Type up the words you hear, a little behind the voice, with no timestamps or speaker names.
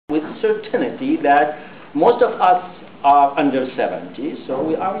certainty that most of us are under 70, so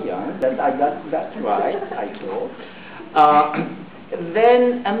we are young. That I got that right, I thought.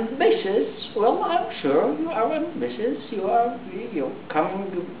 Then ambitious. Well, I'm sure you are ambitious. You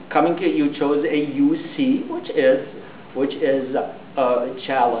coming here. You chose a UC, which is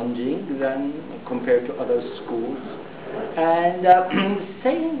challenging than compared to other schools. And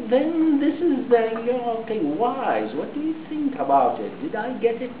saying then this is okay, wise. What do you think about it? Did I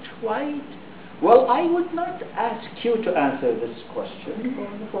get it right? Well, I would not ask you to answer this question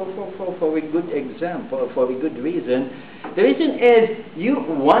for a good example, for a good reason. The reason is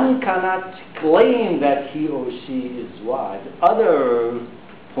one cannot claim that he or she is wise. Other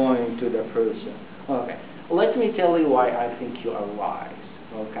point to the person. Okay, let me tell you why I think you are wise.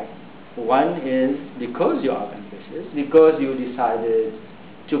 Okay, one is because you are ambitious, because you decided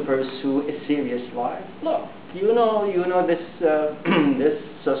to pursue a serious life. Look, you know this this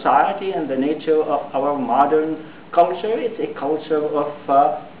society and the nature of our modern culture. It's a culture of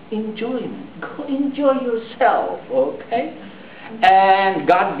enjoyment. Go enjoy yourself, okay? And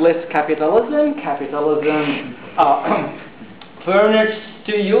God bless capitalism. Capitalism furnishes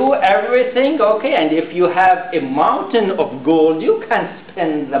to you everything, okay? And if you have a mountain of gold, you can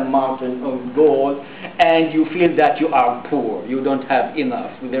spend the mountain of gold, and you feel that you are poor. You don't have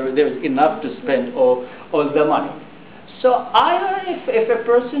enough. There's enough to spend all the money. So if a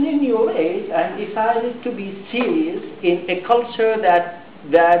person in your age and decided to be serious in a culture that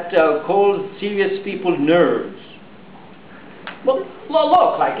calls serious people nerds. Well,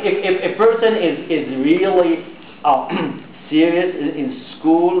 look, like if a person is really serious in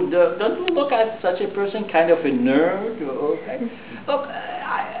school, don't you look at such a person kind of a nerd? Okay? Look,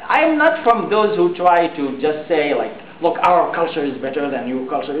 I'm not from those who try to just say like, look, our culture is better than your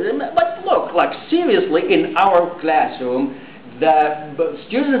culture. But look, like seriously, in our classroom, the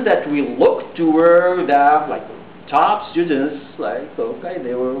students that we looked to were the like top students. Like, okay,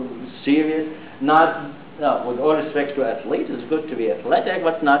 they were serious. Not with all respect to athletes, it's good to be athletic,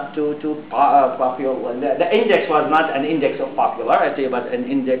 but not too popular. The index was not an index of popularity, but an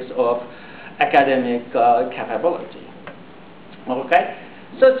index of academic capability. Okay.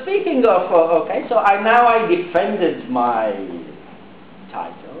 So speaking of, okay, so I defended my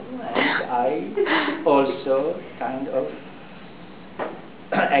title, and I also kind of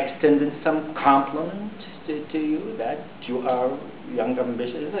extended some compliment to you that you are young,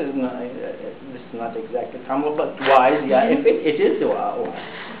 ambitious. This is not exactly compliment, but wise. Yeah, if it is wise.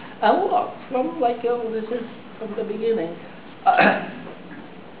 And look, from like this is from the beginning.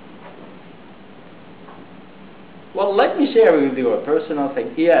 Well, let me share with you a personal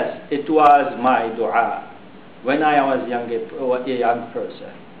thing. Yes, it was my dua when I was a young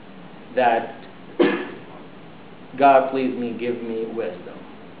person that God please me, give me wisdom.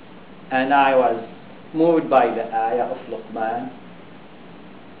 And I was moved by the ayah of Luqman.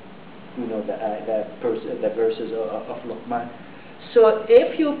 You know the verses of Luqman. So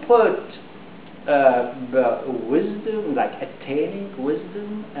if you put wisdom, like attaining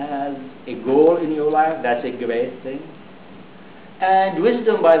wisdom as a goal in your life, that's a great thing. And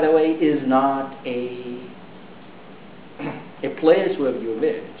wisdom, by the way, is not a place where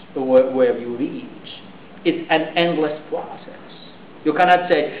you reach. It's an endless process. You cannot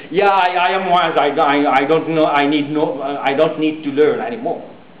say, yeah, I am wise, I don't know, I don't need to learn anymore.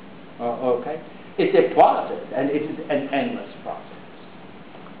 Okay? It's a process, and it's an endless process.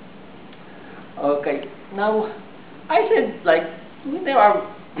 Okay, now I said like there are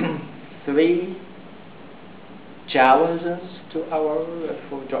three challenges to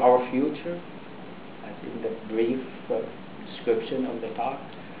our future. I think the brief description of the talk: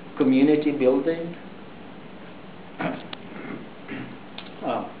 community building,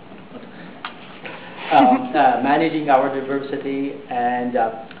 managing our diversity, and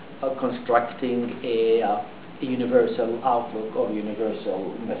constructing a universal outlook or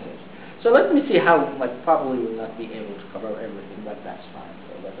universal message. So let me see how, like, probably will not be able to cover everything, but that's fine.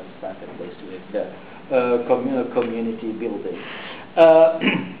 So let us start at least with the community building.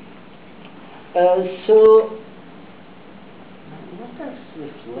 So let us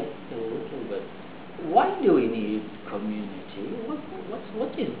reflect a little bit. Why do we need community?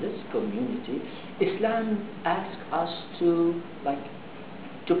 What is this community? Islam asks us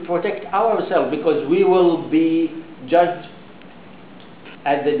to protect ourselves because we will be judged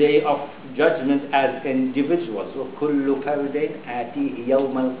at the day of judgment as individuals. وَكُلُّ فَرْدٍ آتِيهِ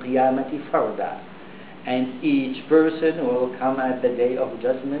يَوْمَ الْقِيَامَةِ فَرْدًا. And each person will come at the day of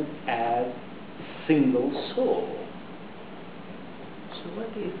judgment as a single soul. So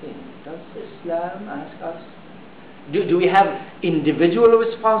what do you think? Does Islam ask us Do we have individual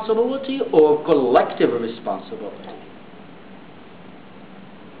responsibility or collective responsibility?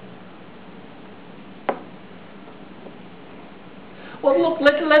 Well, look,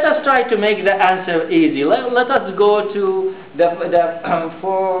 let us try to make the answer easy. Let us go to the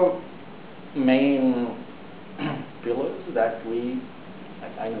four main pillars that we,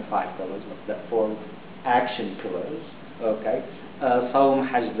 I know 5 pillars, but the 4 action pillars, okay? Sawm,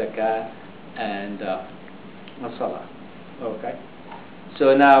 Hajj, Zakah, and Salah, okay?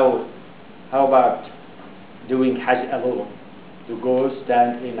 So now, how about doing Hajj alone? To go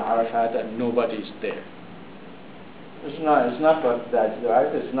stand in Arafat and nobody's there. It's not what that's right.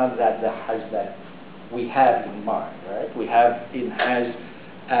 It's not that the Hajj that we have in mind, right? We have in Hajj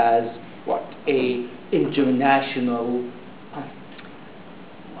as what? A international,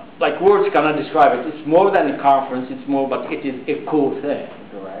 like words cannot describe it. It's more than a conference. It's more, but it is a cool thing,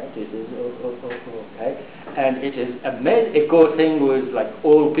 right? It is okay, and it is a cool thing with like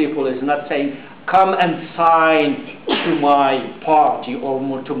all people. Is not saying come and sign to my party or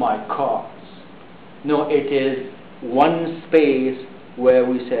to my cause. No, it is one space where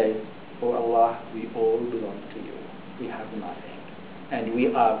we say, oh Allah, we all belong to you. We have nothing. And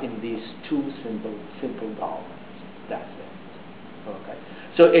we are in these 2 simple governments. That's it. Okay.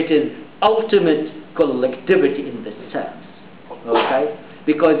 So it is ultimate collectivity in this sense. Okay?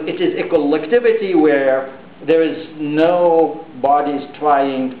 Because it is a collectivity where there is no bodies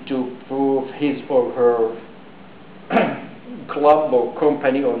trying to prove his or her club or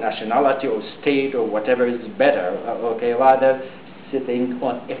company or nationality or state or whatever is better, okay, rather sitting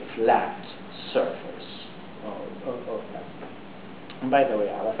on a flat surface. Okay. And by the way,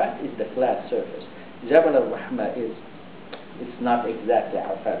 Arafat is the flat surface. Jabal al-Rahma it's not exactly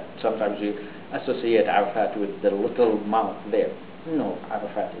Arafat. Sometimes you associate Arafat with the little mount there. No,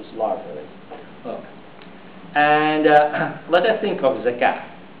 Arafat is larger. Okay. And let us think of Zakah.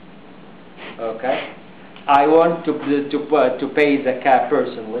 Okay. I want to pay zakah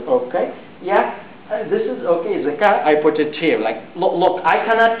personally. Okay, yeah, this is okay. Zakah, I put it here. Like, look, I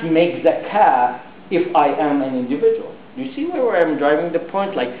cannot make zakah if I am an individual. You see where I'm driving the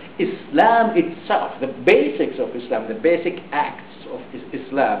point? Like Islam itself, the basics of Islam, the basic acts of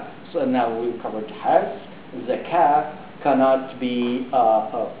Islam. So now we've covered Hajj, zakah cannot be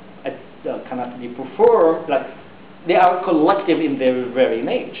performed. Like they are collective in their very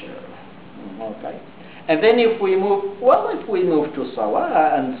nature. Okay. And then if we move to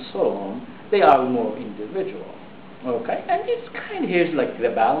Salah and Sawm, they are more individual. Okay? And it's kind of, here's like the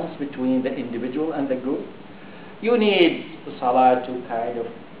balance between the individual and the group. You need Salah to kind of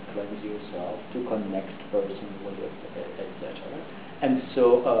cleanse yourself, to connect personally, etc. And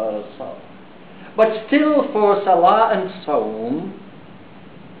so, Sawm. But still for Salah and Sawm,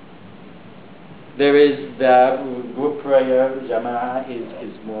 there is the group prayer, Jama'ah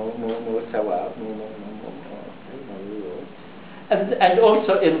is more thawab, more. And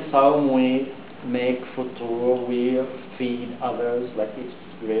also in Sawm we make futur, we feed others, like it's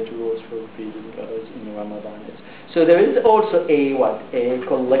great rules for feeding others in Ramadan. So there is also a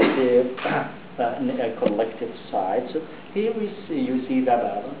collective side. So here you see the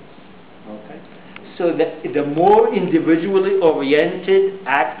balance. Okay. So the more individually oriented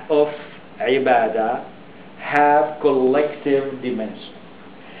act of ibadah have collective dimension.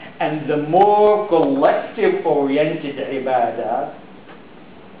 And the more collective-oriented ibadah,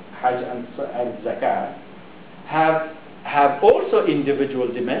 Hajj and Zakah, have also individual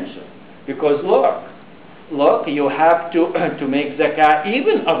dimension. Because look, you have to make Zakah.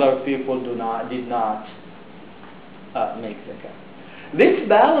 Even other people did not make Zakah. This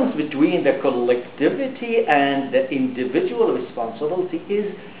balance between the collectivity and the individual responsibility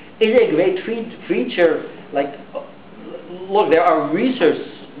is a great feature. Like, look, there are research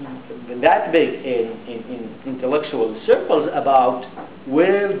that big in intellectual circles about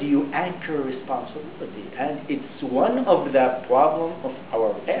where do you anchor responsibility, and it's one of the problem of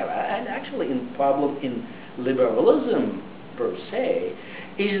our era, and actually in problem in liberalism per se,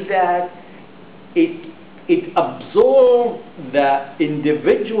 is that it absolves the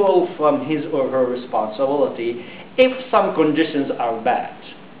individual from his or her responsibility if some conditions are bad.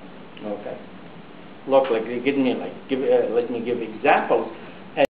 Okay. Look, let me give examples.